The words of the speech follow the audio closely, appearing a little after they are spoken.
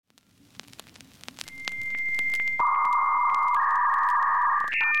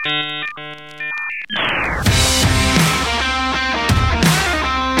Welcome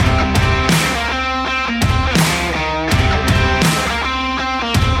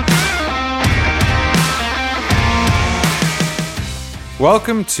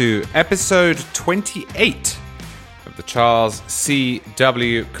to episode 28 of the Charles C.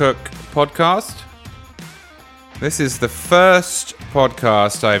 W. Cook podcast. This is the first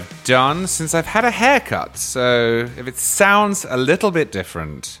podcast I've done since I've had a haircut, so if it sounds a little bit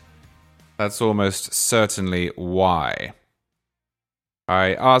different, that's almost certainly why.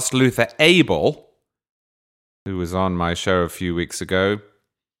 I asked Luther Abel, who was on my show a few weeks ago,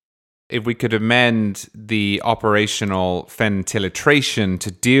 if we could amend the operational ventilation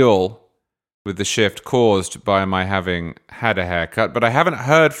to deal with the shift caused by my having had a haircut, but I haven't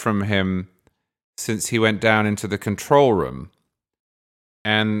heard from him since he went down into the control room.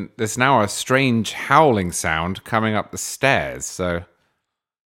 And there's now a strange howling sound coming up the stairs, so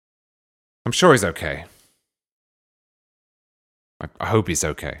I'm sure he's okay. I hope he's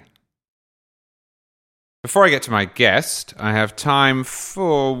okay. Before I get to my guest, I have time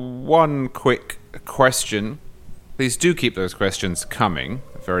for one quick question. Please do keep those questions coming.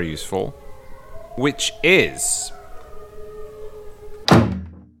 Very useful. Which is...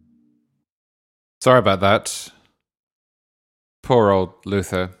 Sorry about that. Poor old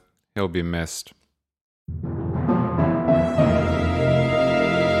Luther. He'll be missed.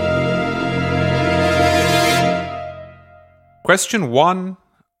 Question 1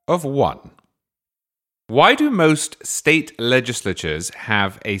 of 1. Why do most state legislatures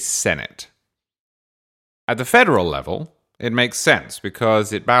have a Senate? At the federal level, it makes sense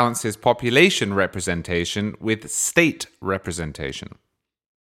because it balances population representation with state representation.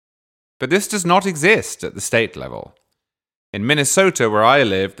 But this does not exist at the state level. In Minnesota, where I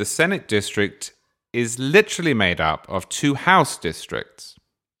live, the Senate district is literally made up of 2 House districts.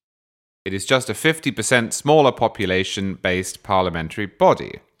 It is just a 50% smaller population-based parliamentary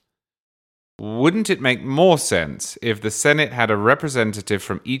body. Wouldn't it make more sense if the Senate had a representative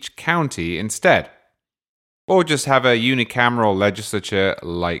from each county instead? Or just have a unicameral legislature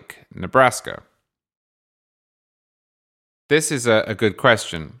like Nebraska? This is a good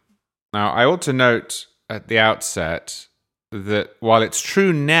question. Now, I ought to note at the outset that while it's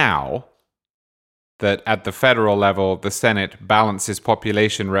true now that at the federal level the Senate balances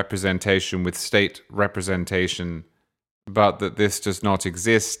population representation with state representation, but that this does not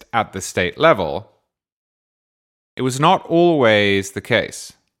exist at the state level, it was not always the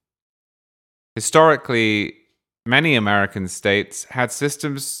case. Historically, many American states had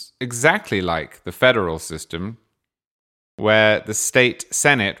systems exactly like the federal system, where the state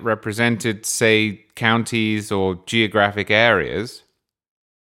Senate represented, say, counties or geographic areas,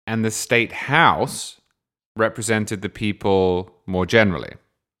 and the state House represented the people more generally,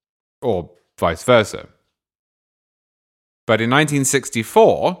 or vice versa. But in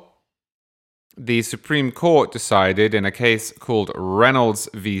 1964, the Supreme Court decided in a case called Reynolds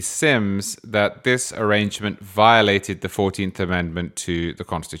v. Sims that this arrangement violated the 14th Amendment to the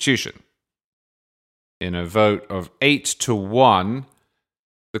Constitution. In a vote of 8-1,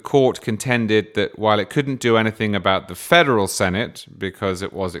 the court contended that while it couldn't do anything about the federal Senate because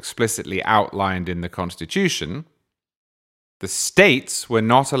it was explicitly outlined in the Constitution, the states were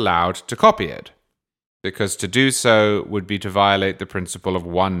not allowed to copy it, because to do so would be to violate the principle of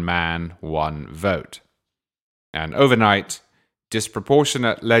one man, one vote. And overnight,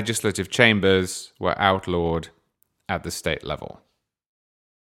 disproportionate legislative chambers were outlawed at the state level.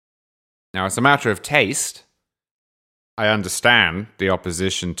 Now, as a matter of taste, I understand the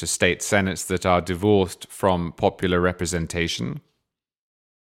opposition to state senates that are divorced from popular representation.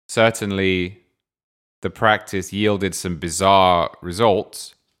 Certainly, the practice yielded some bizarre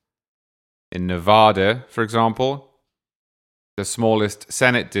results. In Nevada, for example, the smallest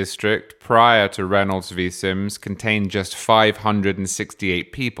Senate district prior to Reynolds v. Sims contained just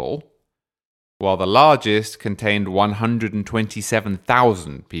 568 people, while the largest contained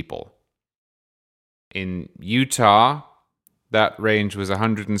 127,000 people. In Utah, that range was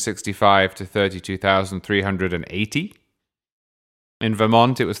 165 to 32,380. In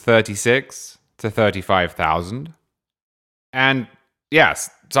Vermont, it was 36 to 35,000. And yes,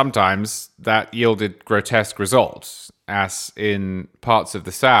 sometimes that yielded grotesque results, as in parts of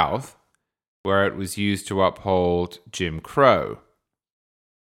the South, where it was used to uphold Jim Crow.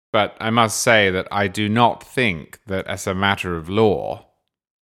 But I must say that I do not think that as a matter of law,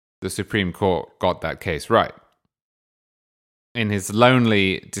 the Supreme Court got that case right. In his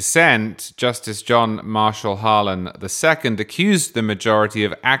lonely dissent, Justice John Marshall Harlan II accused the majority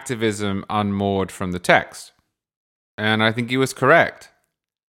of activism unmoored from the text. And I think he was correct.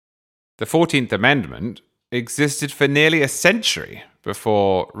 The 14th Amendment existed for nearly a century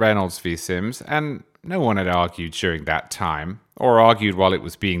before Reynolds v. Sims, and no one had argued during that time, or argued while it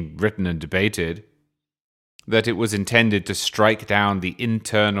was being written and debated, that it was intended to strike down the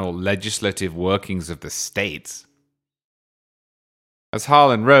internal legislative workings of the states. As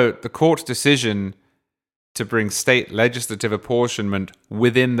Harlan wrote, the court's decision to bring state legislative apportionment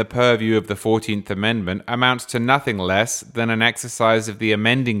within the purview of the 14th Amendment amounts to nothing less than an exercise of the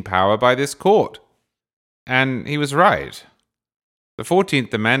amending power by this court. And he was right. The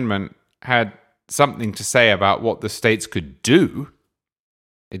 14th Amendment had something to say about what the states could do.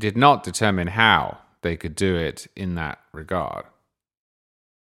 It did not determine how they could do it in that regard.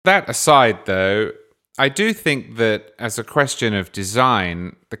 That aside, though, I do think that as a question of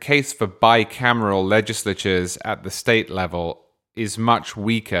design, the case for bicameral legislatures at the state level is much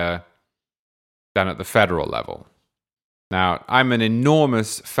weaker than at the federal level. Now, I'm an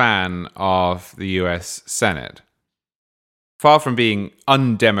enormous fan of the US Senate. Far from being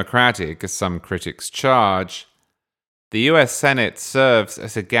undemocratic, as some critics charge, the US Senate serves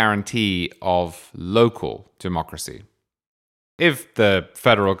as a guarantee of local democracy. If the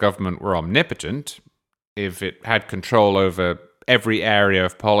federal government were omnipotent, if it had control over every area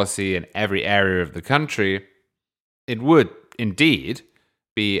of policy and every area of the country, it would indeed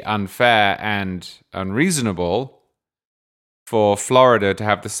be unfair and unreasonable for Florida to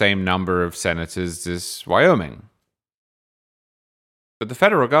have the same number of senators as Wyoming. But the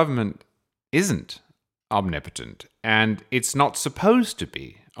federal government isn't omnipotent, and it's not supposed to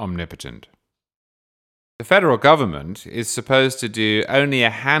be omnipotent. The federal government is supposed to do only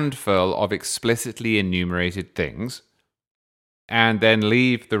a handful of explicitly enumerated things, and then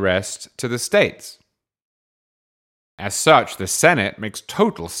leave the rest to the states. As such, the Senate makes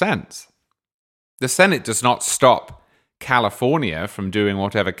total sense. The Senate does not stop California from doing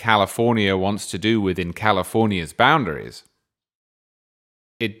whatever California wants to do within California's boundaries.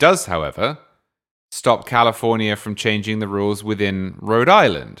 It does, however, stop California from changing the rules within Rhode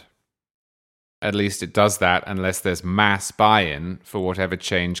Island. At least it does that unless there's mass buy-in for whatever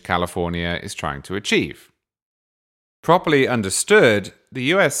change California is trying to achieve. Properly understood, the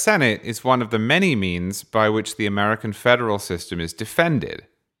US Senate is one of the many means by which the American federal system is defended.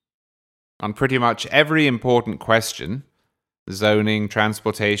 On pretty much every important question, zoning,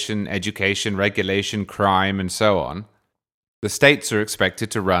 transportation, education, regulation, crime, and so on, the states are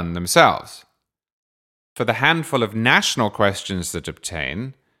expected to run themselves. For the handful of national questions that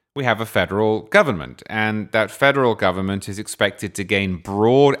obtain, we have a federal government, and that federal government is expected to gain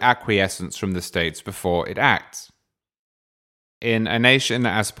broad acquiescence from the states before it acts. In a nation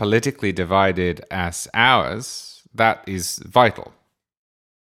as politically divided as ours, that is vital.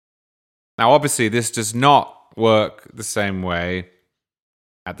 Now, obviously, this does not work the same way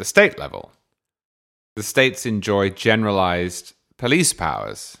at the state level. The states enjoy generalized police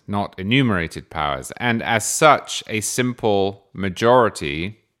powers, not enumerated powers, and as such, a simple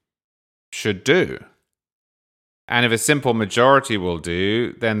majority should do. And if a simple majority will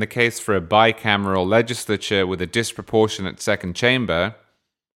do, then the case for a bicameral legislature with a disproportionate second chamber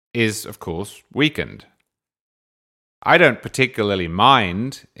is, of course, weakened. I don't particularly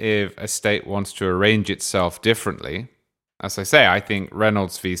mind if a state wants to arrange itself differently. As I say, I think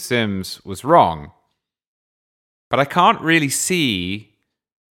Reynolds v. Sims was wrong. But I can't really see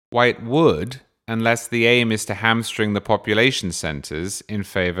why it would unless the aim is to hamstring the population centers in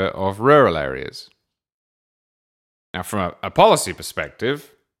favor of rural areas. Now, from a policy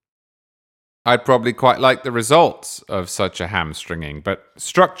perspective, I'd probably quite like the results of such a hamstringing, but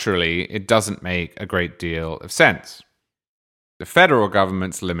structurally, it doesn't make a great deal of sense. The federal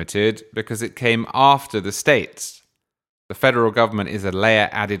government's limited because it came after the states. The federal government is a layer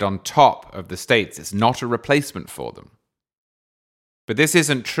added on top of the states. It's not a replacement for them. But this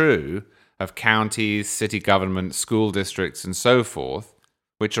isn't true of counties, city governments, school districts, and so forth,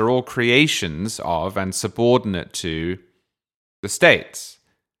 which are all creations of and subordinate to the states.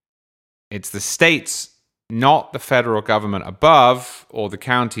 It's the states, not the federal government above or the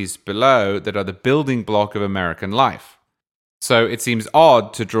counties below, that are the building block of American life. So it seems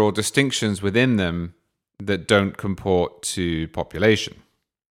odd to draw distinctions within them that don't comport to population.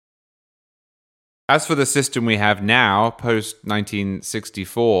 As for the system we have now,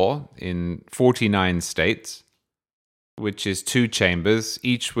 post-1964, in 49 states, which is 2 chambers,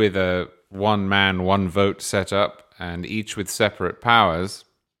 each with a one-man, one-vote setup, and each with separate powers,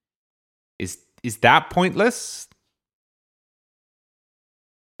 is that pointless?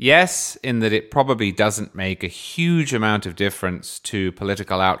 Yes, in that it probably doesn't make a huge amount of difference to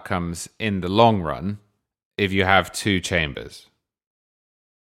political outcomes in the long run if you have 2 chambers.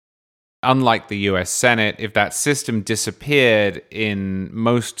 unlike the US Senate, if that system disappeared in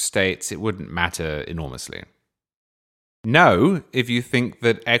most states, it wouldn't matter enormously. No, if you think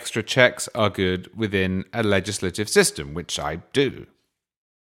that extra checks are good within a legislative system, which I do.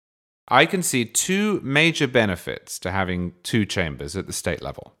 I can see two major benefits to having two chambers at the state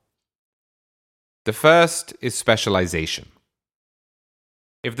level. The first is specialization.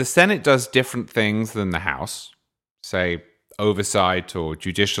 If the Senate does different things than the House, say oversight or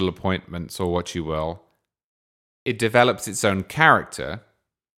judicial appointments or what you will, it develops its own character,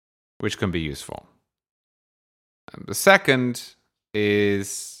 which can be useful. And the second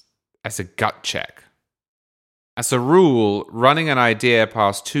is as a gut check. As a rule, running an idea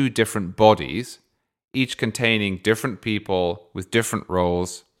past two different bodies, each containing different people with different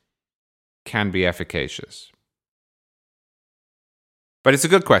roles, can be efficacious. But it's a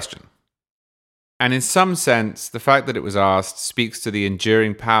good question. And in some sense, the fact that it was asked speaks to the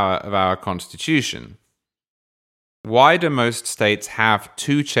enduring power of our Constitution. Why do most states have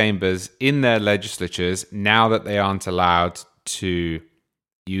two chambers in their legislatures now that they aren't allowed to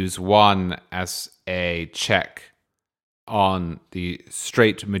use one as a check on the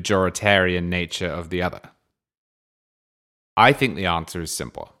straight majoritarian nature of the other? I think the answer is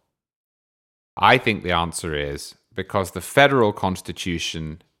simple. I think the answer is because the federal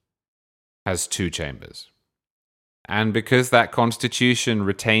Constitution has two chambers. And because that Constitution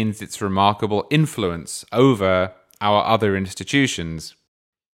retains its remarkable influence over our other institutions,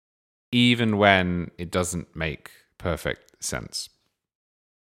 even when it doesn't make perfect sense.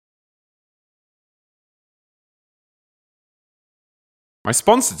 My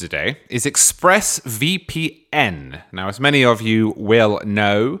sponsor today is ExpressVPN. Now, as many of you will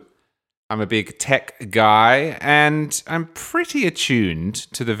know, I'm a big tech guy, and I'm pretty attuned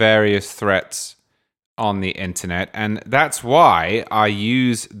to the various threats on the internet, and that's why I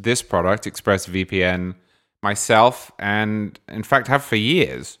use this product, ExpressVPN, myself, and in fact have for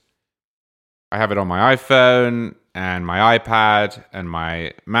years. I have it on my iPhone, and my iPad, and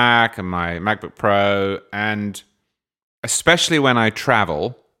my Mac, and my MacBook Pro, and especially when I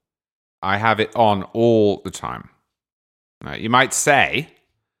travel, I have it on all the time. Now, you might say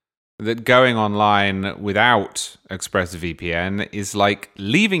that going online without ExpressVPN is like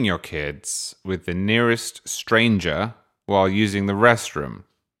leaving your kids with the nearest stranger while using the restroom.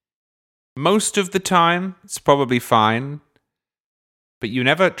 Most of the time, it's probably fine, but you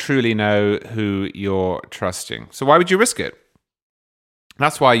never truly know who you're trusting. So why would you risk it?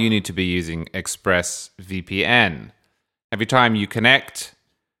 That's why you need to be using ExpressVPN. Every time you connect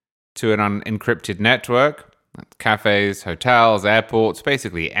to an unencrypted network, cafes, hotels, airports,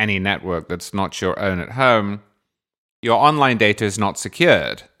 basically any network that's not your own at home, your online data is not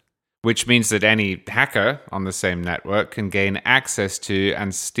secured, which means that any hacker on the same network can gain access to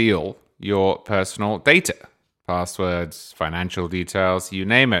and steal your personal data, passwords, financial details, you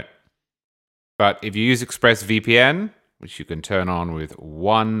name it. But if you use ExpressVPN, which you can turn on with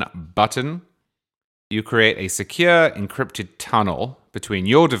one button, you create a secure encrypted tunnel between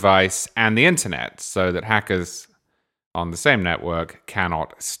your device and the internet so that hackers on the same network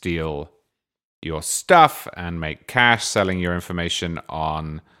cannot steal your stuff and make cash selling your information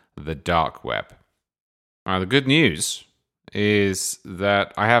on the dark web. Now, the good news is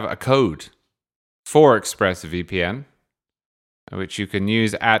that I have a code for ExpressVPN, which you can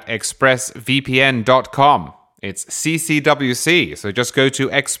use at expressvpn.com. It's CCWC, so just go to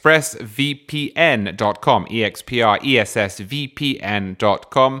expressvpn.com,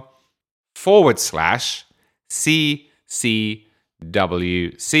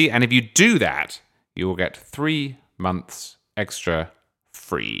 expressvpn.com/CCWC. And if you do that, you will get 3 months extra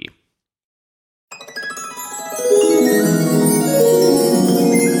free.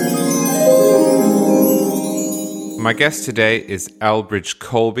 My guest today is Elbridge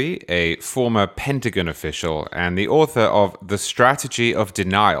Colby, a former Pentagon official and the author of The Strategy of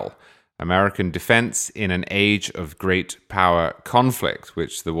Denial, American Defense in an Age of Great Power Conflict,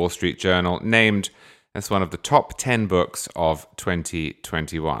 which the Wall Street Journal named as one of the top 10 books of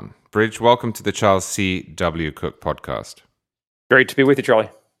 2021. Bridge, welcome to the Charles C. W. Cook podcast. Great to be with you,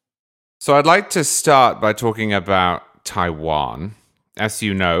 Charlie. So I'd like to start by talking about Taiwan. As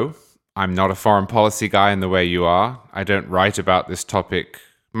you know, I'm not a foreign policy guy in the way you are. I don't write about this topic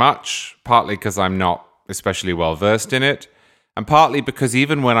much, partly because I'm not especially well versed in it, and partly because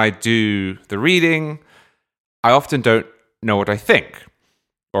even when I do the reading, I often don't know what I think,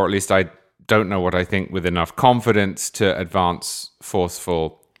 or at least I don't know what I think with enough confidence to advance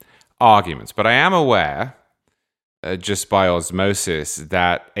forceful arguments. But I am aware, just by osmosis,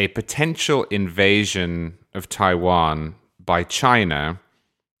 that a potential invasion of Taiwan by China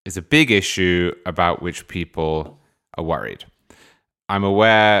is a big issue about which people are worried. I'm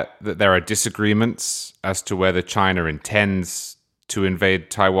aware that there are disagreements as to whether China intends to invade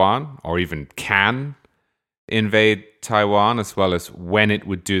Taiwan or even can invade Taiwan, as well as when it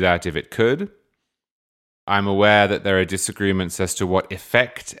would do that if it could. I'm aware that there are disagreements as to what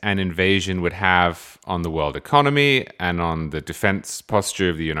effect an invasion would have on the world economy and on the defense posture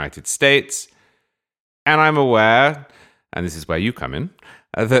of the United States. And I'm aware, and this is where you come in,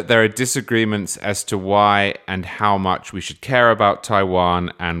 that there are disagreements as to why and how much we should care about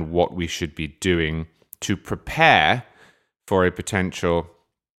Taiwan and what we should be doing to prepare for a potential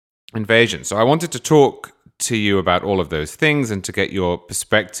invasion. So I wanted to talk to you about all of those things and to get your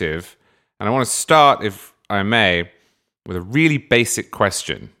perspective. And I want to start, if I may, with a really basic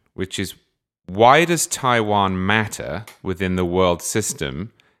question, which is, why does Taiwan matter within the world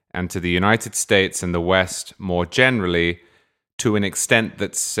system and to the United States and the West more generally, to an extent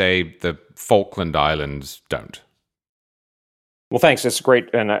that, say, the Falkland Islands don't? Well, thanks. That's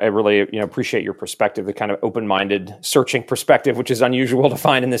great, and I really appreciate your perspective, the kind of open-minded, searching perspective, which is unusual to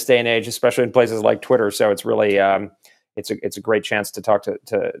find in this day and age, especially in places like Twitter. So it's really it's a great chance to talk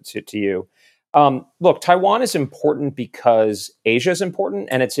to you. Look, Taiwan is important because Asia is important,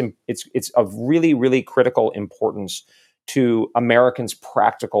 and it's of really, really critical importance to Americans'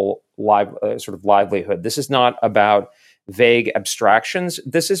 practical livelihood. This is not about vague abstractions.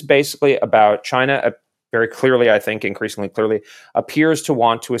 This is basically about China. Very clearly, I think, increasingly clearly, appears to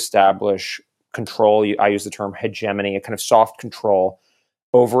want to establish control. I use the term hegemony, a kind of soft control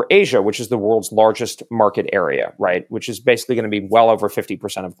over Asia, which is the world's largest market area, right? Which is basically going to be well over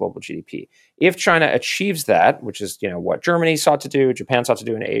 50% of global GDP. If China achieves that, which is what Germany sought to do, Japan sought to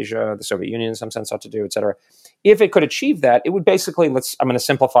do in Asia, the Soviet Union in some sense sought to do, et cetera. If it could achieve that, it would basically, I'm going to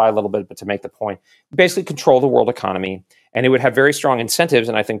simplify a little bit, but to make the point, basically control the world economy. And it would have very strong incentives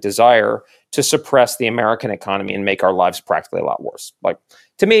and I think desire to suppress the American economy and make our lives practically a lot worse. Like,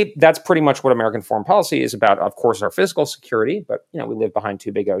 to me, that's pretty much what American foreign policy is about. Of course, our physical security, but we live behind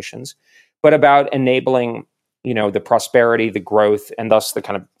two big oceans, but about enabling the prosperity, the growth, and thus the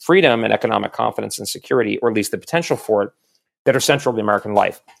kind of freedom and economic confidence and security, or at least the potential for it, that are central to American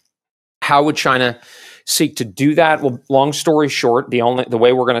life. How would China seek to do that? Well, long story short, the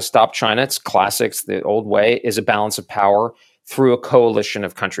way we're going to stop China, it's classics, the old way, is a balance of power through a coalition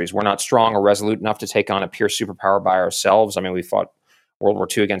of countries. We're not strong or resolute enough to take on a pure superpower by ourselves. I mean, we fought World War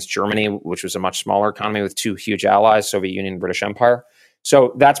II against Germany, which was a much smaller economy with two huge allies, Soviet Union and British Empire.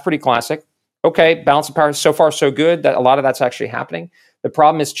 So that's pretty classic. Okay, balance of power, so far so good. That a lot of that's actually happening. The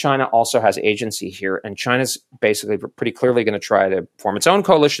problem is China also has agency here, and China's basically pretty clearly going to try to form its own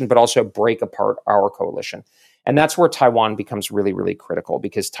coalition, but also break apart our coalition. And that's where Taiwan becomes really, really critical,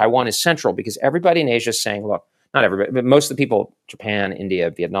 because Taiwan is central, because everybody in Asia is saying, look, not everybody, but most of the people, Japan, India,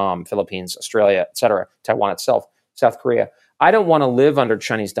 Vietnam, Philippines, Australia, et cetera, Taiwan itself, South Korea, I don't want to live under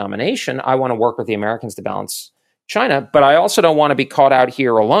Chinese domination. I want to work with the Americans to balance China, but I also don't want to be caught out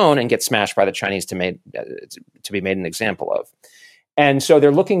here alone and get smashed by the Chinese to be made an example of. And so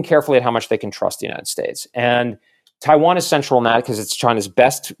they're looking carefully at how much they can trust the United States. And Taiwan is central in that because it's China's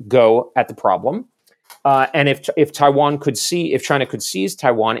best go at the problem. And if China could seize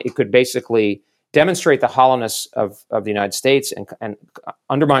Taiwan, it could basically demonstrate the hollowness of the United States and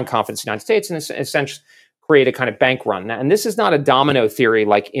undermine confidence in the United States and essentially create a kind of bank run. And this is not a domino theory,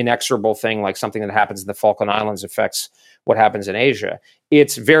 like inexorable thing, like something that happens in the Falkland Islands affects what happens in Asia.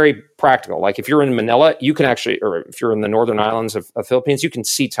 It's very practical. Like if you're in Manila, you can actually, or if you're in the northern islands of Philippines, you can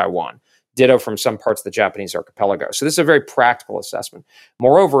see Taiwan. Ditto from some parts of the Japanese archipelago. So this is a very practical assessment.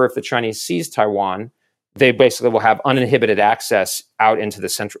 Moreover, if the Chinese seize Taiwan, they basically will have uninhibited access out into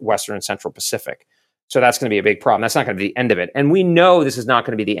the Western and Central Pacific. So that's going to be a big problem. That's not going to be the end of it. And we know this is not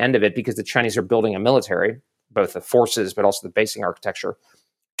going to be the end of it because the Chinese are building a military, both the forces, but also the basing architecture,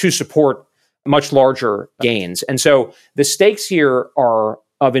 to support much larger gains. And so the stakes here are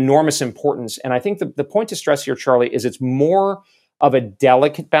of enormous importance. And I think the point to stress here, Charlie, is it's more of a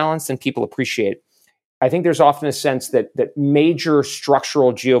delicate balance than people appreciate. I think there's often a sense that major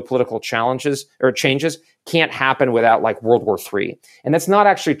structural geopolitical challenges or changes can't happen without like World War III. And that's not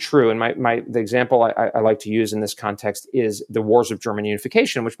actually true. And the example I like to use in this context is the wars of German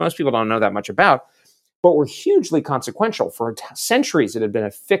unification, which most people don't know that much about, but were hugely consequential. For centuries, it had been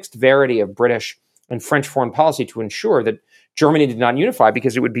a fixed verity of British and French foreign policy to ensure that Germany did not unify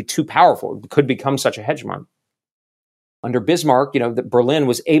because it would be too powerful. It could become such a hegemon. Under Bismarck, that Berlin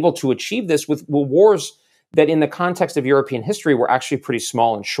was able to achieve this with wars that in the context of European history were actually pretty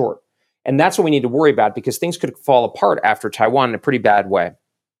small and short. And that's what we need to worry about because things could fall apart after Taiwan in a pretty bad way.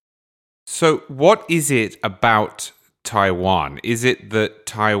 So what is it about Taiwan? Is it that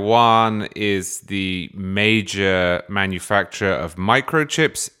Taiwan is the major manufacturer of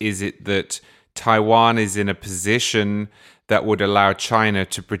microchips? Is it that Taiwan is in a position that would allow China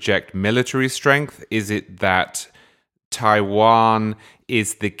to project military strength? Is it that Taiwan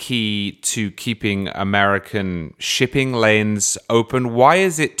is the key to keeping American shipping lanes open? Why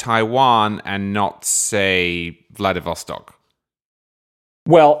is it Taiwan and not, say, Vladivostok?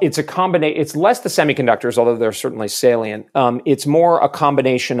 Well, it's a combination. It's less the semiconductors, although they're certainly salient. It's more a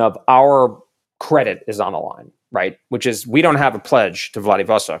combination of our credit is on the line, right? Which is, we don't have a pledge to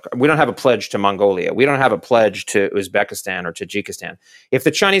Vladivostok. We don't have a pledge to Mongolia. We don't have a pledge to Uzbekistan or Tajikistan. If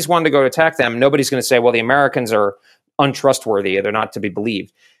the Chinese wanted to go to attack them, nobody's going to say, well, the Americans are untrustworthy. They're not to be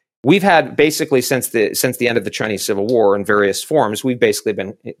believed. We've had basically since the end of the Chinese Civil War in various forms, we've basically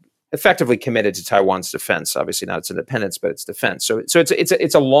been effectively committed to Taiwan's defense. Obviously not its independence, but its defense. So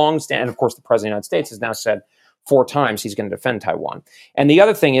it's a long stand. Of course, the president of the United States has now said 4 times he's going to defend Taiwan. And the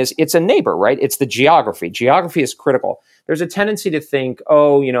other thing is, it's a neighbor, right? It's the geography. Geography is critical. There's a tendency to think,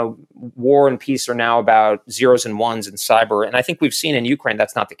 war and peace are now about zeros and ones and cyber. And I think we've seen in Ukraine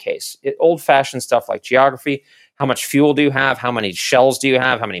that's not the case. Old-fashioned stuff like geography, how much fuel do you have? How many shells do you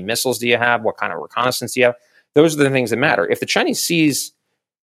have? How many missiles do you have? What kind of reconnaissance do you have? Those are the things that matter. If the Chinese seize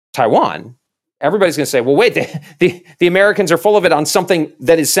Taiwan, everybody's going to say, well, wait, the Americans are full of it on something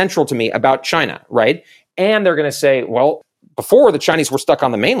that is central to me about China, right? And they're going to say, well, before the Chinese were stuck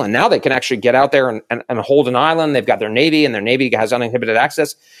on the mainland, now they can actually get out there and hold an island. They've got their Navy, and their Navy has uninhibited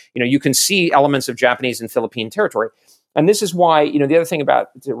access. You can see elements of Japanese and Philippine territory. And this is why, the other thing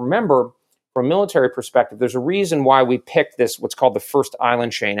to remember from a military perspective, there's a reason why we picked this, what's called the first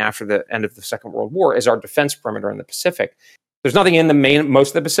island chain after the end of the Second World War, as our defense perimeter in the Pacific. There's nothing in most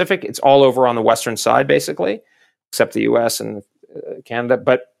of the Pacific. It's all over on the western side, basically, except the U.S. and Canada.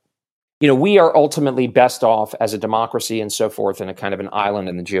 But, we are ultimately best off as a democracy and so forth in a kind of an island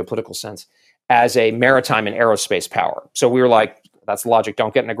in the geopolitical sense as a maritime and aerospace power. So we were like, that's the logic.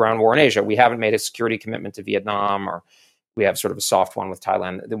 Don't get in a ground war in Asia. We haven't made a security commitment to Vietnam, or we have sort of a soft one with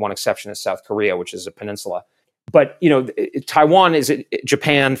Thailand. The one exception is South Korea, which is a peninsula. But, Taiwan is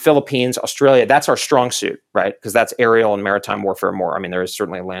Japan, Philippines, Australia. That's our strong suit, right? Because that's aerial and maritime warfare more. I mean, there is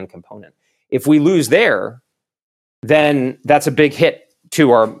certainly a land component. If we lose there, then that's a big hit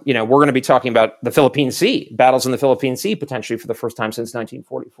to our, we're going to be talking about the Philippine Sea, battles in the Philippine Sea potentially for the first time since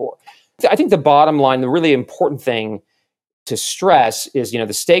 1944. I think the bottom line, the really important thing to stress is,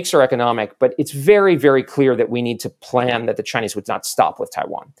 the stakes are economic, but it's very, very clear that we need to plan that the Chinese would not stop with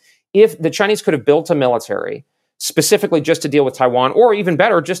Taiwan. If the Chinese could have built a military specifically just to deal with Taiwan, or even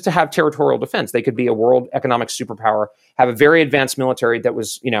better, just to have territorial defense, they could be a world economic superpower, have a very advanced military that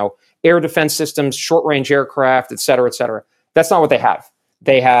was, air defense systems, short-range aircraft, et cetera, et cetera. That's not what they have.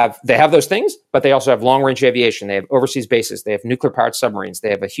 They have those things, but they also have long-range aviation. They have overseas bases. They have nuclear-powered submarines.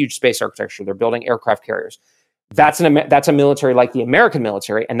 They have a huge space architecture. They're building aircraft carriers. That's a military like the American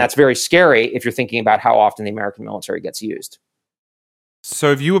military, and that's very scary if you're thinking about how often the American military gets used.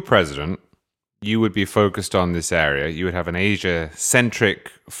 So if you were president, you would be focused on this area. You would have an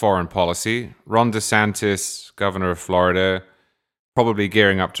Asia-centric foreign policy. Ron DeSantis, governor of Florida, probably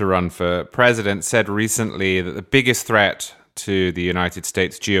gearing up to run for president, said recently that the biggest threat to the United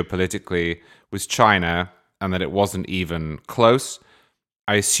States geopolitically was China, and that it wasn't even close.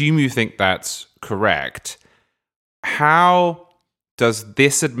 I assume you think that's correct. How does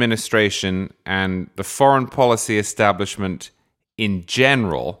this administration and the foreign policy establishment in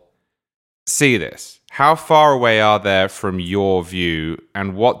general see this? How far away are they from your view,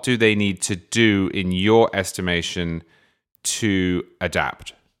 and what do they need to do, in your estimation, to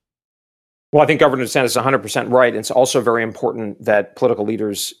adapt? Well, I think Governor DeSantis is 100% right. It's also very important that political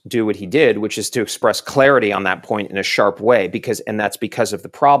leaders do what he did, which is to express clarity on that point in a sharp way, and that's because of the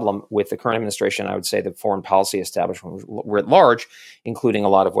problem with the current administration. I would say the foreign policy establishment writ large, including a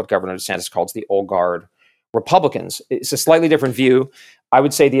lot of what Governor DeSantis calls the old guard Republicans. It's a slightly different view. I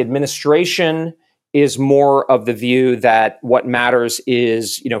would say the administration is more of the view that what matters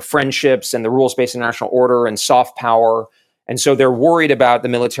is, friendships and the rules-based international order and soft power. And so they're worried about the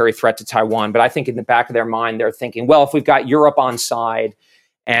military threat to Taiwan. But I think in the back of their mind, they're thinking, well, if we've got Europe on side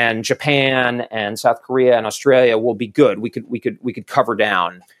and Japan and South Korea and Australia, we'll be good. We could cover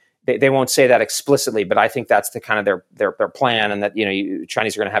down. They won't say that explicitly, but I think that's the kind of their plan, and that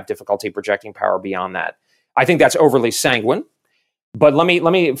Chinese are going to have difficulty projecting power beyond that. I think that's overly sanguine. But let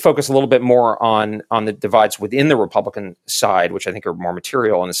me focus a little bit more on the divides within the Republican side, which I think are more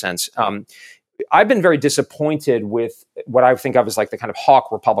material in a sense. I've been very disappointed with what I think of as like the kind of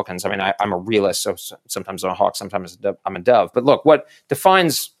hawk Republicans. I mean, I'm a realist, so sometimes I'm a hawk, sometimes I'm a dove. But look, what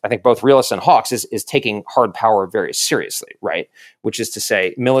defines, I think, both realists and hawks is taking hard power very seriously, right? Which is to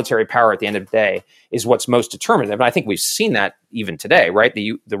say, military power at the end of the day is what's most determinative. And I think we've seen that even today, right?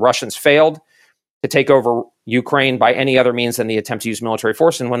 The Russians failed to take over Ukraine by any other means than the attempt to use military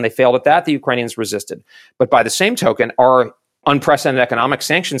force. And when they failed at that, the Ukrainians resisted. But by the same token, our unprecedented economic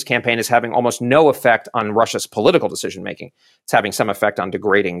sanctions campaign is having almost no effect on Russia's political decision-making. It's having some effect on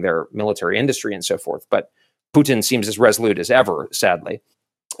degrading their military industry and so forth. But Putin seems as resolute as ever, sadly.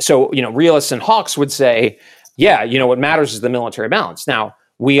 So, realists and hawks would say, yeah, what matters is the military balance. Now,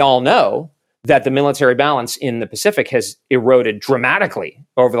 we all know that the military balance in the Pacific has eroded dramatically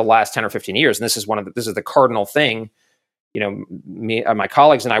over the last 10 or 15 years. And this is this is the cardinal thing my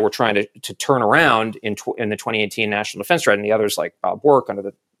colleagues and I were trying to turn around in the 2018 National Defense Strategy, and the others like Bob Work under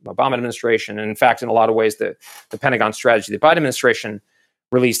the Obama administration. And in fact, in a lot of ways, the Pentagon strategy the Biden administration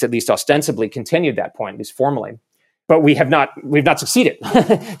released, at least ostensibly, continued that point, at least formally. But we've not succeeded.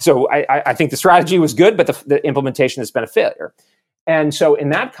 So I think the strategy was good, but the implementation has been a failure. And so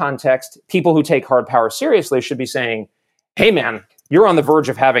in that context, people who take hard power seriously should be saying, hey, man, you're on the verge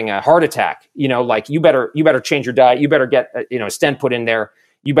of having a heart attack. Like you better change your diet. You better get a stent put in there.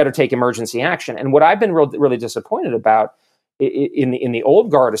 You better take emergency action. And what I've been really disappointed about in the old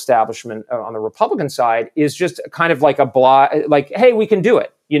guard establishment on the Republican side is just kind of like hey, we can do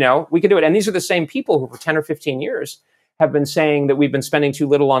it. We can do it. And these are the same people who for 10 or 15 years have been saying that we've been spending too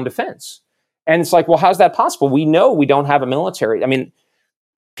little on defense. And it's like, well, how's that possible? We know we don't have a military. I mean,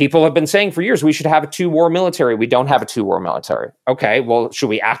 people have been saying for years we should have a two-war military. We don't have a two-war military. Okay, well, should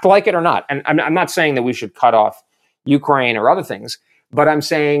we act like it or not? And I'm not saying that we should cut off Ukraine or other things, but I'm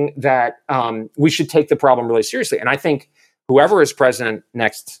saying that we should take the problem really seriously. And I think whoever is president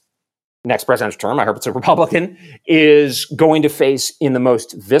next president's term, I hope it's a Republican, is going to face in the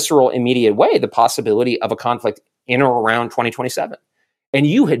most visceral, immediate way the possibility of a conflict in or around 2027. And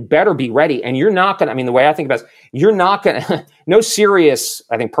you had better be ready. And you're not going to, the way I think about it, you're not going to, no serious,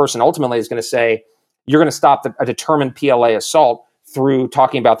 I think, person ultimately is going to say, you're going to stop a determined PLA assault through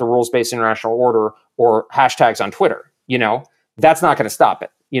talking about the rules-based international order or hashtags on Twitter. That's not going to stop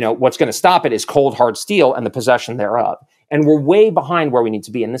it. What's going to stop it is cold, hard steel and the possession thereof. And we're way behind where we need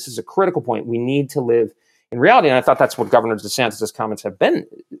to be. And this is a critical point. We need to live in reality. And I thought that's what Governor DeSantis' comments have been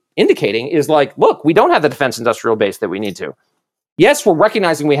indicating is like, look, we don't have the defense industrial base that we need to. Yes, we're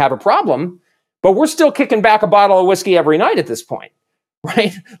recognizing we have a problem, but we're still kicking back a bottle of whiskey every night at this point,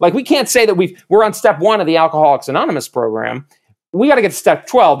 right? Like we can't say that we're on step 1 of the Alcoholics Anonymous program. We got to get to step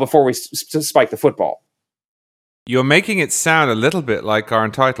 12 before we spike the football. You're making it sound a little bit like our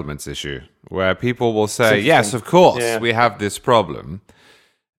entitlements issue, where people will say, yes, of course, we have this problem.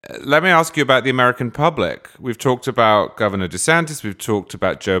 Let me ask you about the American public. We've talked about Governor DeSantis, we've talked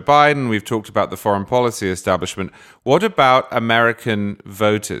about Joe Biden, we've talked about the foreign policy establishment. What about American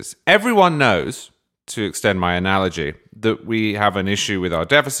voters? Everyone knows, to extend my analogy, that we have an issue with our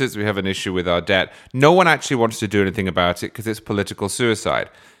deficits, we have an issue with our debt. No one actually wants to do anything about it because it's political suicide.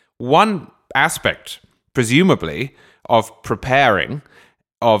 One aspect, presumably, of preparing,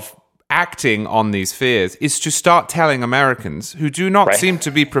 of acting on these fears is to start telling Americans who do not seem to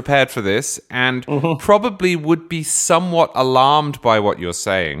be prepared for this and probably would be somewhat alarmed by what you're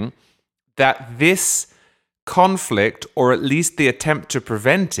saying, that this conflict, or at least the attempt to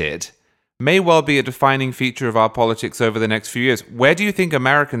prevent it, may well be a defining feature of our politics over the next few years. Where do you think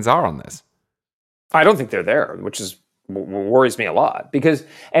Americans are on this? I don't think they're there, which is worries me a lot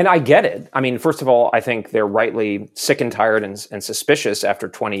and I get it. First of all, I think they're rightly sick and tired and suspicious after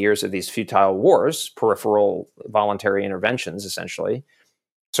 20 years of these futile wars, peripheral voluntary interventions, essentially.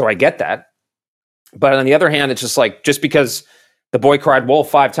 So I get that. But on the other hand, it's just because the boy cried wolf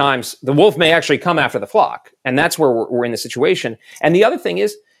 5 times, the wolf may actually come after the flock. And that's where we're in the situation. And the other thing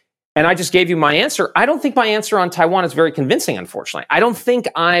is, and I just gave you my answer, I don't think my answer on Taiwan is very convincing, unfortunately. I don't think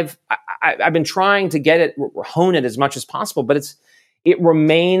I've been trying to get it, hone it as much as possible, but it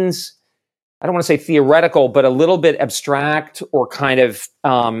remains, I don't want to say theoretical, but a little bit abstract or kind of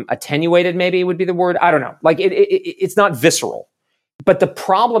attenuated, maybe would be the word. I don't know. Like it's not visceral. But the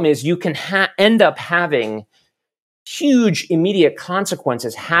problem is you can end up having huge immediate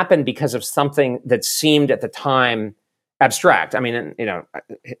consequences happen because of something that seemed at the time abstract.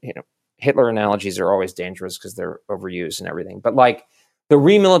 Hitler analogies are always dangerous because they're overused and everything. But like the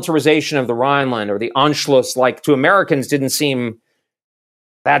remilitarization of the Rhineland or the Anschluss, like to Americans didn't seem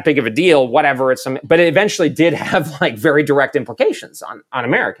that big of a deal, whatever. But it eventually did have like very direct implications on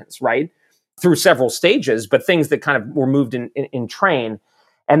Americans, right? Through several stages, but things that kind of were moved in train.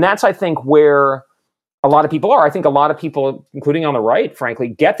 And that's, I think, where a lot of people are. I think a lot of people, including on the right, frankly,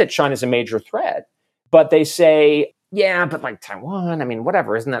 get that China's a major threat. But they say, yeah, but like Taiwan, I mean,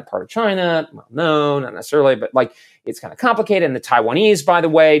 whatever, isn't that part of China? Well, no, not necessarily, but like it's kind of complicated. And the Taiwanese, by the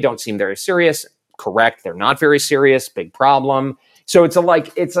way, don't seem very serious. Correct. They're not very serious. Big problem. So it's and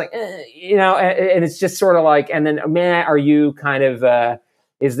it's just sort of like, and then, man, are you kind of,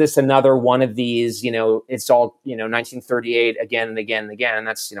 is this another one of these, it's all, 1938 again and again and again. And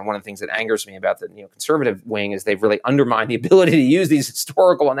that's, one of the things that angers me about the conservative wing is they've really undermined the ability to use these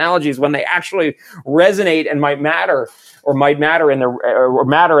historical analogies when they actually resonate and might matter and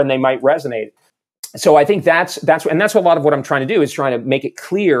they might resonate. So I think that's what a lot of what I'm trying to do is trying to make it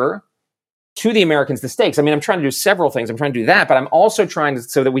clear to the Americans the stakes. I mean, I'm trying to do several things. I'm trying to do that, but I'm also trying to,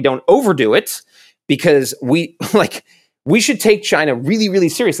 so that we don't overdo it, because we should take China really, really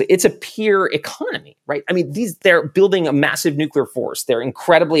seriously. It's a peer economy, right? I mean, they're building a massive nuclear force. They're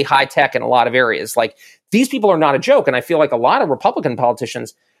incredibly high tech in a lot of areas. Like, these people are not a joke. And I feel like a lot of Republican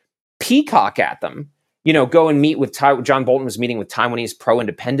politicians peacock at them, go and meet with John Bolton was meeting with Taiwanese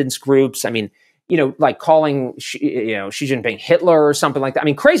pro-independence groups. I mean, like calling, Xi Jinping Hitler or something like that. I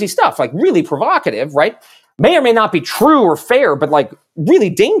mean, crazy stuff, like really provocative, right? May or may not be true or fair, but like really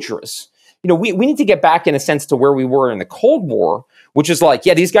dangerous. We need to get back in a sense to where we were in the Cold War, which is like,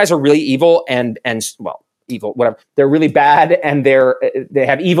 yeah, these guys are really evil and evil, whatever. They're really bad and they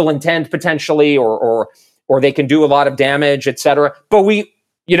have evil intent potentially, or they can do a lot of damage, et cetera. But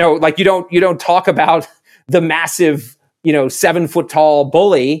you don't talk about the massive, 7-foot tall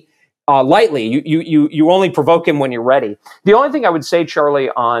bully lightly. You only provoke him when you're ready. The only thing I would say,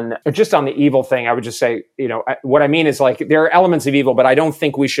 Charlie, on the evil thing, I would just say, what I mean is like there are elements of evil, but I don't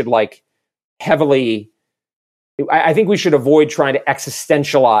think we should like heavily. I think we should avoid trying to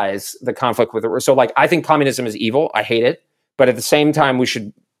existentialize the conflict with it. So like, I think communism is evil. I hate it, but at the same time, we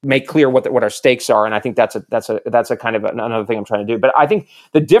should make clear what our stakes are. And I think that's a kind of another thing I'm trying to do. But I think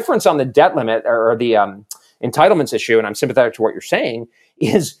the difference on the debt limit or the entitlements issue, and I'm sympathetic to what you're saying,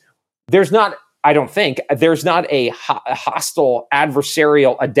 is there's not a hostile,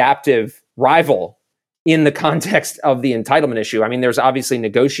 adversarial, adaptive rival in the context of the entitlement issue. I mean, there's obviously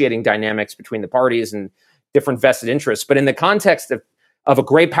negotiating dynamics between the parties and different vested interests, but in the context of a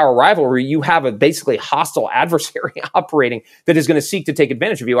great power rivalry, you have a basically hostile adversary operating that is going to seek to take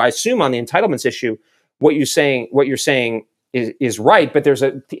advantage of you. I assume on the entitlements issue, what you're saying is right, but there's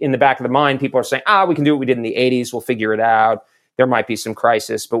in the back of the mind, people are saying, we can do what we did in the 80s, we'll figure it out. There might be some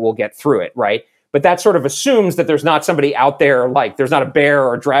crisis, but we'll get through it, right? But that sort of assumes that there's not somebody out there, like there's not a bear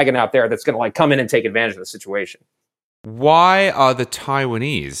or a dragon out there that's going to like come in and take advantage of the situation. Why are the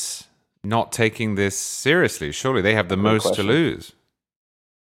Taiwanese not taking this seriously? Surely they have the most to lose.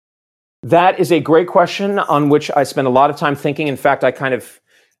 That is a great question on which I spend a lot of time thinking. In fact,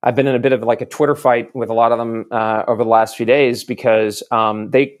 I've been in a bit of like a Twitter fight with a lot of them over the last few days because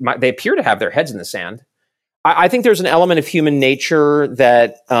they appear to have their heads in the sand. I think there's an element of human nature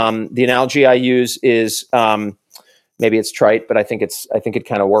that the analogy I use is maybe it's trite, but I think it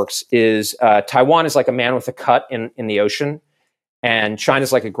kind of works. Is Taiwan is like a man with a cut in the ocean, and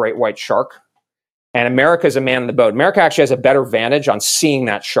China's like a great white shark, and America is a man in the boat. America actually has a better vantage on seeing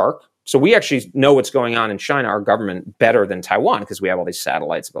that shark. So we actually know what's going on in China, our government, better than Taiwan because we have all these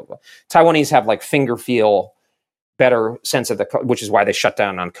satellites. Blah, blah, blah. Taiwanese have like finger feel, better sense of which is why they shut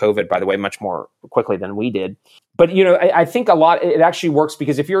down on COVID, by the way, much more quickly than we did. But I think a lot it actually works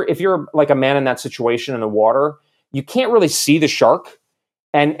because if you're like a man in that situation in the water, you can't really see the shark,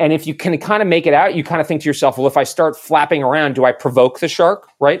 and if you can kind of make it out, you kind of think to yourself, well, if I start flapping around, do I provoke the shark,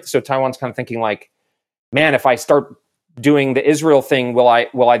 right? So Taiwan's kind of thinking like, man, if I start doing the Israel thing, will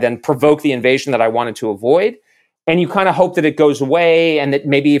I then provoke the invasion that I wanted to avoid? And you kind of hope that it goes away, and that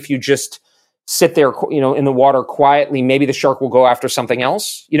maybe if you just sit there, in the water quietly, maybe the shark will go after something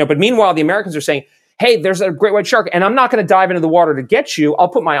else, But meanwhile, the Americans are saying, hey, there's a great white shark, and I'm not going to dive into the water to get you. I'll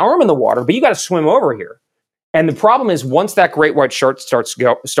put my arm in the water, but you got to swim over here. And the problem is, once that great white shark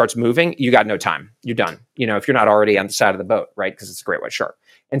starts moving, you got no time. You're done. If you're not already on the side of the boat, right? Because it's a great white shark.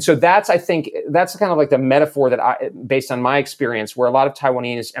 And so I think that's kind of like the metaphor that based on my experience, where a lot of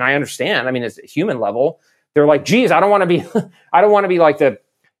Taiwanese, and I understand, I mean, it's a human level, they're like, geez, I don't want to be like the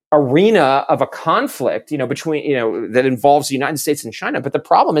arena of a conflict, between, that involves the United States and China. But the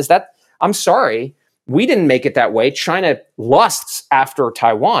problem is that, I'm sorry, we didn't make it that way. China lusts after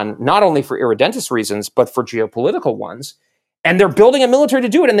Taiwan, not only for irredentist reasons, but for geopolitical ones. And they're building a military to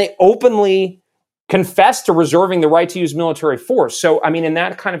do it. And they openly confess to reserving the right to use military force. So, I mean, in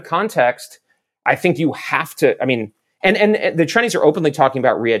that kind of context, I think you have to, and the Chinese are openly talking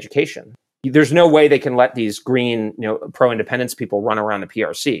about re-education. there's no way they can let these green, pro-independence people run around the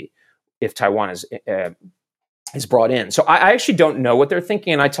PRC if Taiwan is brought in. So I actually don't know what they're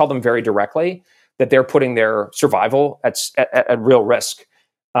thinking, and I tell them very directly that they're putting their survival at real risk.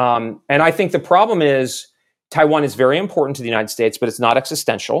 And I think the problem is Taiwan is very important to the United States, but it's not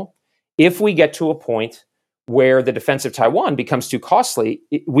existential. If we get to a point where the defense of Taiwan becomes too costly,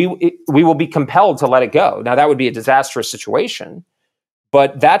 we will be compelled to let it go. Now, that would be a disastrous situation,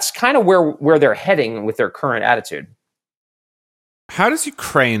 but that's kind of where they're heading with their current attitude. How does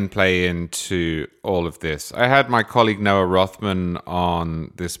Ukraine play into all of this? I had my colleague Noah Rothman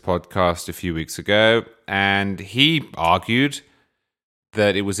on this podcast a few weeks ago, and he argued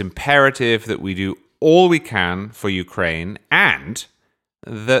that it was imperative that we do all we can for Ukraine, and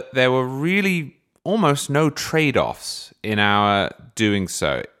that there were really almost no trade-offs in our doing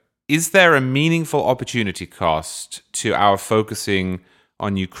so. Is there a meaningful opportunity cost to our focusing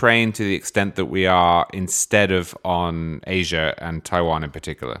on Ukraine to the extent that we are, instead of on Asia and Taiwan in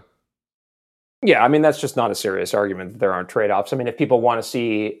particular? Yeah, I mean, that's just not a serious argument that there aren't trade-offs. I mean, if people want to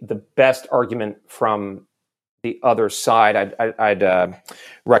see the best argument from the other side, I'd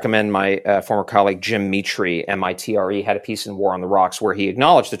recommend my former colleague Jim Mitre, MITRE, had a piece in War on the Rocks where he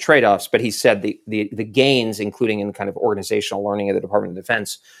acknowledged the trade-offs, but he said the gains, including in kind of organizational learning of the Department of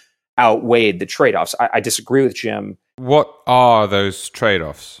Defense, outweighed the trade-offs. I disagree with Jim. What are those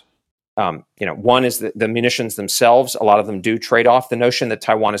trade-offs? One is the munitions themselves. A lot of them do trade off. The notion that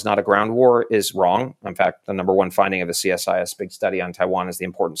Taiwan is not a ground war is wrong. In fact, the number one finding of the CSIS big study on Taiwan is the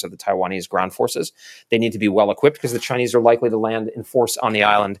importance of the Taiwanese ground forces. They need to be well equipped because the Chinese are likely to land in force on the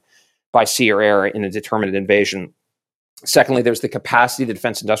island by sea or air in a determined invasion. Secondly, there's the capacity of the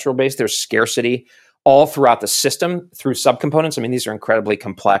defense industrial base. There's scarcity all throughout the system through subcomponents. I mean, these are incredibly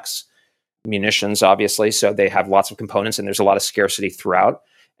complex munitions, obviously, so they have lots of components and there's a lot of scarcity throughout.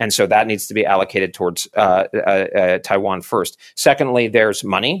 And so that needs to be allocated towards Taiwan first. Secondly, there's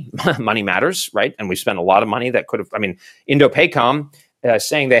money. Money matters, right? And we spent a lot of money that could have, Indo-PACOM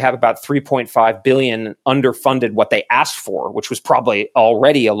saying they have about $3.5 billion underfunded what they asked for, which was probably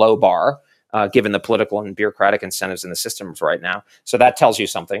already a low bar, given the political and bureaucratic incentives in the systems right now. So that tells you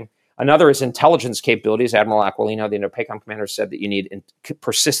something. Another is intelligence capabilities. Admiral Aquilino, the Indo-PACOM commander, said that you need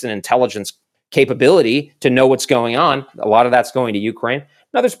persistent intelligence capability to know what's going on. A lot of that's going to Ukraine.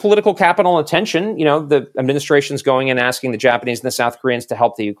 Now, there's political capital and attention. The administration's going and asking the Japanese and the South Koreans to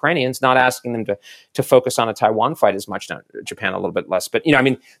help the Ukrainians, not asking them to focus on a Taiwan fight as much. Now, Japan a little bit less. But,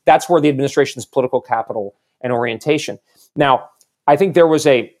 that's where the administration's political capital and orientation. Now, I think there was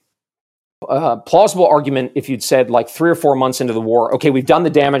a plausible argument if you'd said like 3 or 4 months into the war, okay, we've done the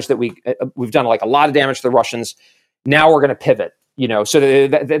damage that we've done like a lot of damage to the Russians. Now we're going to pivot. So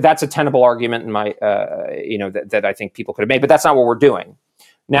that's a tenable argument in my, that I think people could have made, but that's not what we're doing.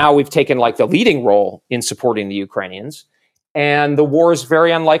 Now we've taken like the leading role in supporting the Ukrainians, and the war is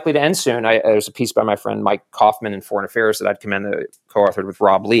very unlikely to end soon. There's a piece by my friend Mike Kaufman in Foreign Affairs that I'd commend, co-authored with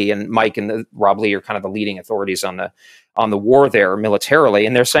Rob Lee, and Mike and Rob Lee are kind of the leading authorities on the war there militarily,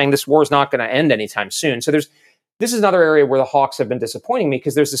 and they're saying this war is not going to end anytime soon. So this is another area where the Hawks have been disappointing me,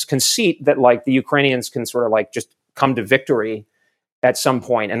 because there's this conceit that like the Ukrainians can sort of like just come to victory at some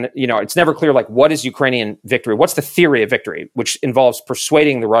point. And, it's never clear, like, what is Ukrainian victory? What's the theory of victory, which involves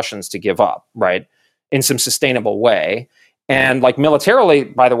persuading the Russians to give up, right, in some sustainable way. And like militarily,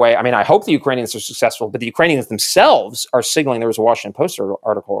 by the way, I hope the Ukrainians are successful, but the Ukrainians themselves are signaling. There was a Washington Post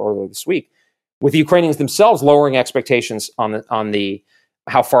article earlier this week with the Ukrainians themselves lowering expectations on the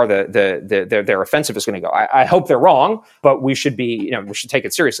how far their offensive is going to go. I hope they're wrong, but we should take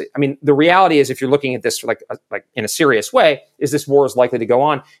it seriously. The reality is, if you're looking at this like in a serious way, is this war is likely to go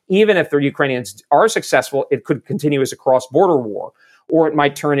on. Even if the Ukrainians are successful, it could continue as a cross-border war, or it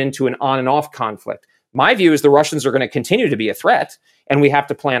might turn into an on and off conflict. My view is the Russians are going to continue to be a threat, and we have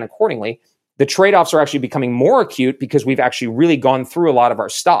to plan accordingly. The trade-offs are actually becoming more acute because we've actually really gone through a lot of our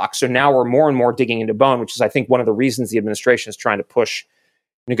stocks. So now we're more and more digging into bone, which is, I think, one of the reasons the administration is trying to push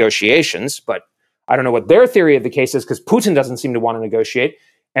negotiations. But I don't know what their theory of the case is, because Putin doesn't seem to want to negotiate.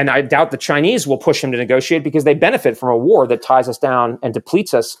 And I doubt the Chinese will push him to negotiate, because they benefit from a war that ties us down and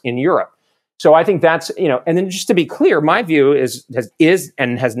depletes us in Europe. So I think that's, and then just to be clear, my view is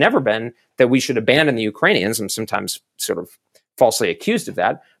and has never been that we should abandon the Ukrainians. I'm sometimes sort of falsely accused of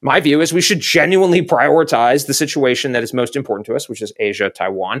that. My view is we should genuinely prioritize the situation that is most important to us, which is Asia,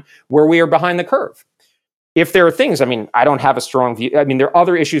 Taiwan, where we are behind the curve. If there are things, I don't have a strong view. There are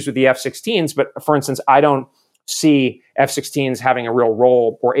other issues with the F-16s, but for instance, I don't see F-16s having a real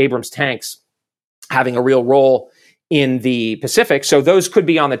role, or Abrams tanks having a real role in the Pacific. So those could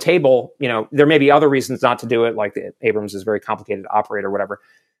be on the table. There may be other reasons not to do it, like the Abrams is very complicated to operate or whatever.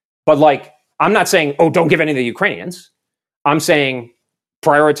 But like, I'm not saying, oh, don't give any to the Ukrainians. I'm saying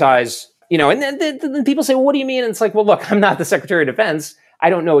prioritize, and then people say, well, what do you mean? And it's like, well, look, I'm not the Secretary of Defense. I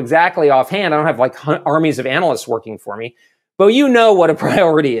don't know exactly offhand. I don't have like armies of analysts working for me, but you know what a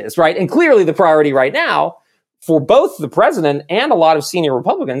priority is, right? And clearly the priority right now for both the president and a lot of senior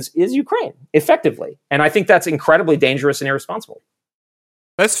Republicans is Ukraine, effectively. And I think that's incredibly dangerous and irresponsible.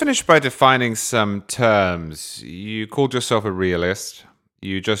 Let's finish by defining some terms. You called yourself a realist.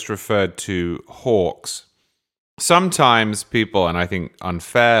 You just referred to hawks. Sometimes people, and I think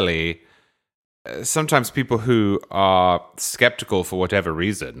unfairly, sometimes people who are skeptical for whatever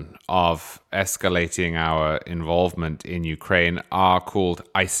reason of escalating our involvement in Ukraine are called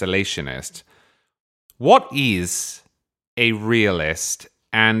isolationist. What is a realist,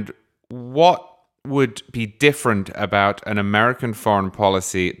 and what would be different about an American foreign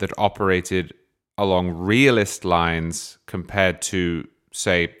policy that operated along realist lines compared to,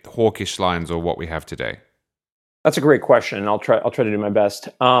 say, hawkish lines or what we have today? That's a great question. I'll try to do my best.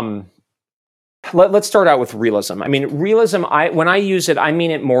 Let's start out with realism. I mean, realism, when I use it, I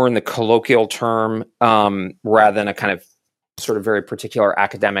mean it more in the colloquial term rather than a kind of sort of very particular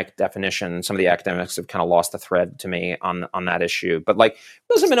academic definition. Some of the academics have kind of lost the thread to me on that issue. But like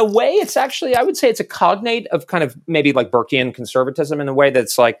realism, in a way, it's actually, I would say it's a cognate of kind of maybe like Burkean conservatism in a way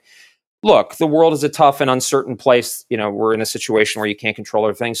that's like, look, the world is a tough and uncertain place. We're in a situation where you can't control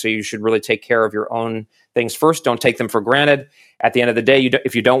everything, so you should really take care of your own things first. Don't take them for granted. At the end of the day,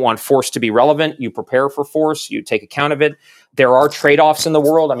 if you don't want force to be relevant, you prepare for force. You take account of it. There are trade-offs in the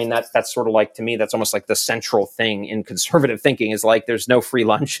world. I mean, that's sort of like, to me, that's almost like the central thing in conservative thinking is like there's no free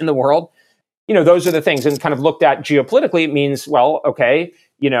lunch in the world. Those are the things. And kind of looked at geopolitically, it means, well, okay,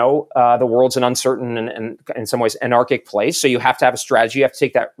 the world's an uncertain and in some ways anarchic place. So you have to have a strategy. You have to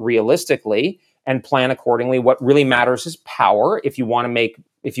take that realistically and plan accordingly. What really matters is power. If you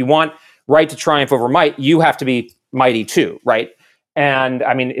want right to triumph over might, you have to be mighty too, right? And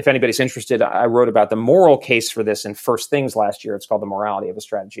I mean, if anybody's interested, I wrote about the moral case for this in First Things last year. It's called The Morality of a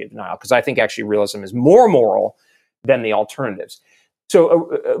Strategy of Denial, because I think actually realism is more moral than the alternatives.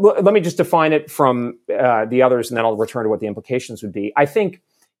 So let me just define it from the others, and then I'll return to what the implications would be. I think,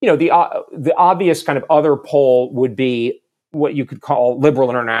 the obvious kind of other pole would be what you could call liberal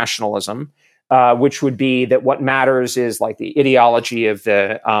internationalism, which would be that what matters is like the ideology of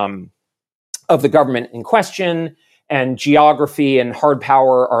the government in question, and geography and hard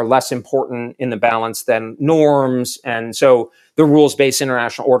power are less important in the balance than norms, and so the rules-based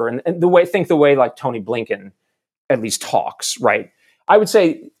international order, and the way like Tony Blinken at least talks, right? I would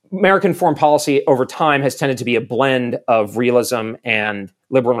say American foreign policy over time has tended to be a blend of realism and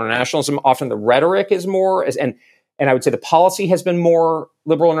liberal internationalism. Often the rhetoric is more, and I would say the policy has been more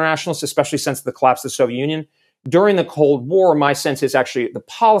liberal internationalist, especially since the collapse of the Soviet Union. During the Cold War, my sense is actually the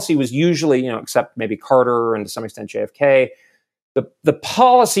policy was usually, except maybe Carter and to some extent JFK, the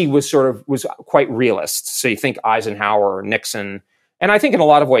policy was quite realist. So you think Eisenhower, Nixon, and I think in a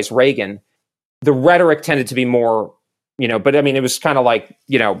lot of ways Reagan, the rhetoric tended to be more, but I mean, it was kind of like,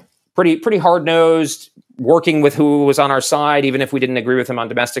 pretty hard-nosed, working with who was on our side, even if we didn't agree with him on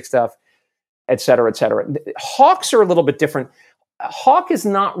domestic stuff, et cetera, et cetera. Hawks are a little bit different. Hawk is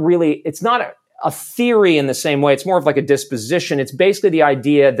not really, it's not a theory in the same way. It's more of like a disposition. It's basically the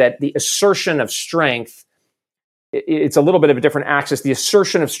idea that the assertion of strength, it's a little bit of a different axis. The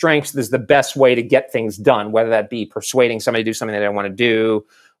assertion of strength is the best way to get things done, whether that be persuading somebody to do something they don't want to do,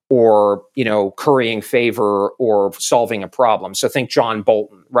 or, currying favor or solving a problem. So think John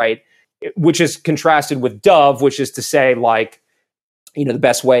Bolton, right? Which is contrasted with Dove, which is to say like, the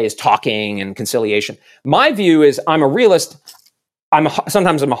best way is talking and conciliation. My view is I'm a realist.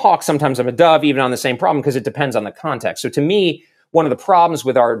 Sometimes I'm a hawk, sometimes I'm a dove, even on the same problem, because it depends on the context. So to me, one of the problems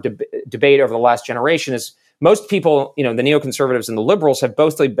with our debate over the last generation is most people, the neoconservatives and the liberals have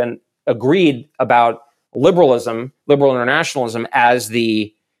both been agreed about liberalism, liberal internationalism as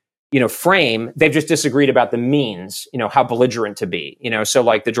the frame. They've just disagreed about the means, how belligerent to be, so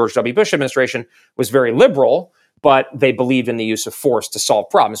like the George W. Bush administration was very liberal, but they believed in the use of force to solve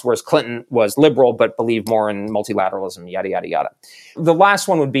problems, whereas Clinton was liberal, but believed more in multilateralism, yada, yada, yada. The last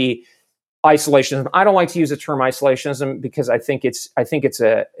one would be isolationism. I don't like to use the term isolationism because I think it's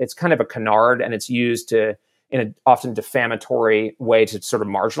kind of a canard, and it's used in an often defamatory way to sort of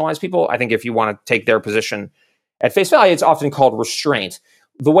marginalize people. I think if you want to take their position at face value, it's often called restraint.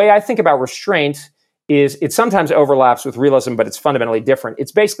 The way I think about restraint is it sometimes overlaps with realism, but it's fundamentally different.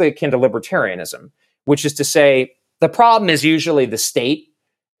 It's basically akin to libertarianism, which is to say the problem is usually the state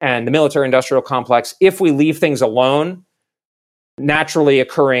and the military-industrial complex. If we leave things alone, naturally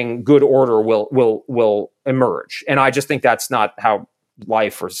occurring good order will emerge. And I just think that's not how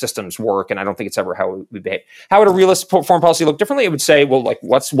life or systems work, and I don't think it's ever how we behave. How would a realist foreign policy look differently? It would say, well, like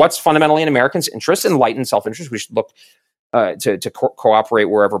what's fundamentally in Americans' interest, enlightened self-interest. We should look to cooperate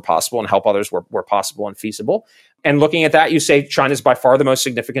wherever possible and help others where possible and feasible. And looking at that, you say China is by far the most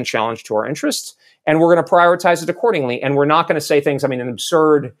significant challenge to our interests, and we're going to prioritize it accordingly. And we're not going to say things. I mean, an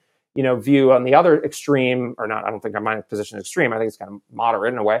absurd view on the other extreme, or not. I don't think my position is extreme. I think it's kind of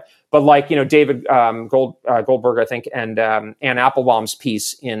moderate in a way. But like David Goldberg, I think, and Anne Applebaum's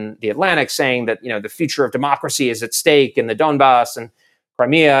piece in The Atlantic saying that the future of democracy is at stake in the Donbass and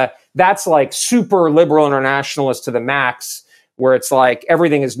Crimea. That's like super liberal internationalist to the max, where it's like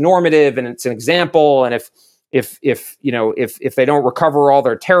everything is normative and it's an example, and if they don't recover all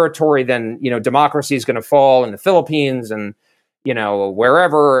their territory, then democracy is going to fall in the Philippines and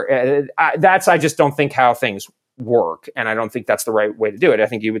wherever. I just don't think how things work, and I don't think that's the right way to do it. I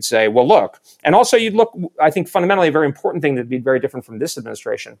think you would say, well, look, and also you'd look. I think fundamentally a very important thing that'd be very different from this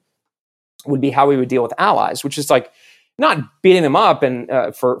administration would be how we would deal with allies, which is like not beating them up and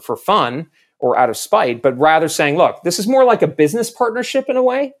for fun or out of spite, but rather saying, look, this is more like a business partnership in a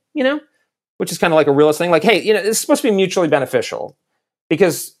way, which is kind of like a realist thing. Like, hey, this is supposed to be mutually beneficial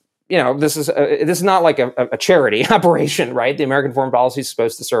because, this is not like a charity operation, right? The American foreign policy is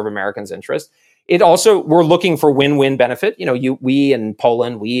supposed to serve Americans' interests. It also, we're looking for win-win benefit. We in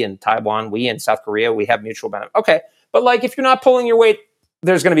Poland, we in Taiwan, we in South Korea, we have mutual benefit. Okay. But like, if you're not pulling your weight,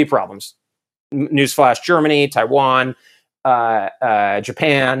 there's going to be problems. Newsflash, Germany, Taiwan,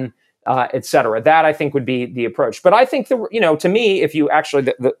 Japan, et cetera. That I think would be the approach. But I think to me, if you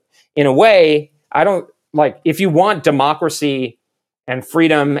actually, in a way, I don't like, if you want democracy and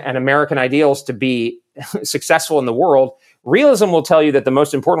freedom and American ideals to be successful in the world, realism will tell you that the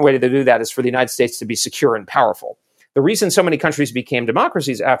most important way to do that is for the United States to be secure and powerful. The reason so many countries became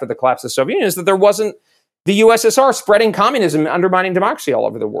democracies after the collapse of the Soviet Union is that there wasn't the USSR spreading communism, undermining democracy all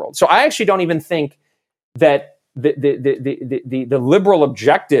over the world. So I actually don't even think that the liberal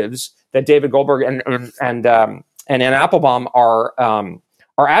objectives that David Goldberg and Anne Applebaum are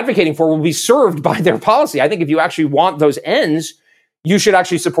advocating for will be served by their policy. I think if you actually want those ends, you should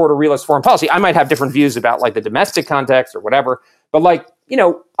actually support a realist foreign policy. I might have different views about like the domestic context or whatever, but like,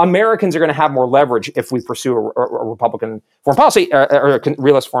 Americans are going to have more leverage if we pursue a Republican foreign policy or a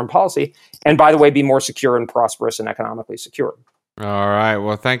realist foreign policy. And by the way, be more secure and prosperous and economically secure. All right.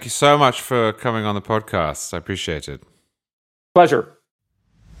 Well, thank you so much for coming on the podcast. I appreciate it. Pleasure.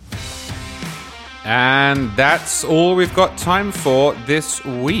 And that's all we've got time for this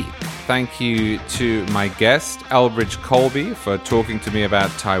week. Thank you to my guest, Elbridge Colby, for talking to me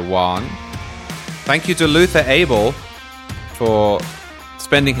about Taiwan. Thank you to Luther Abel for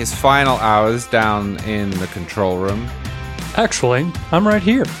spending his final hours down in the control room. Actually, I'm right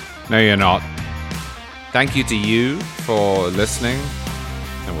here. No, you're not. Thank you to you for listening,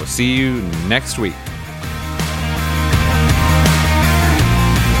 and we'll see you next week.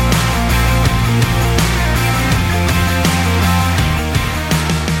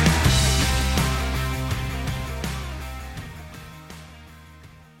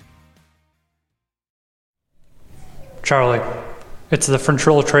 Charlie, it's the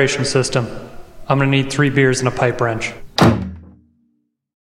filtration system. I'm going to need 3 beers and a pipe wrench.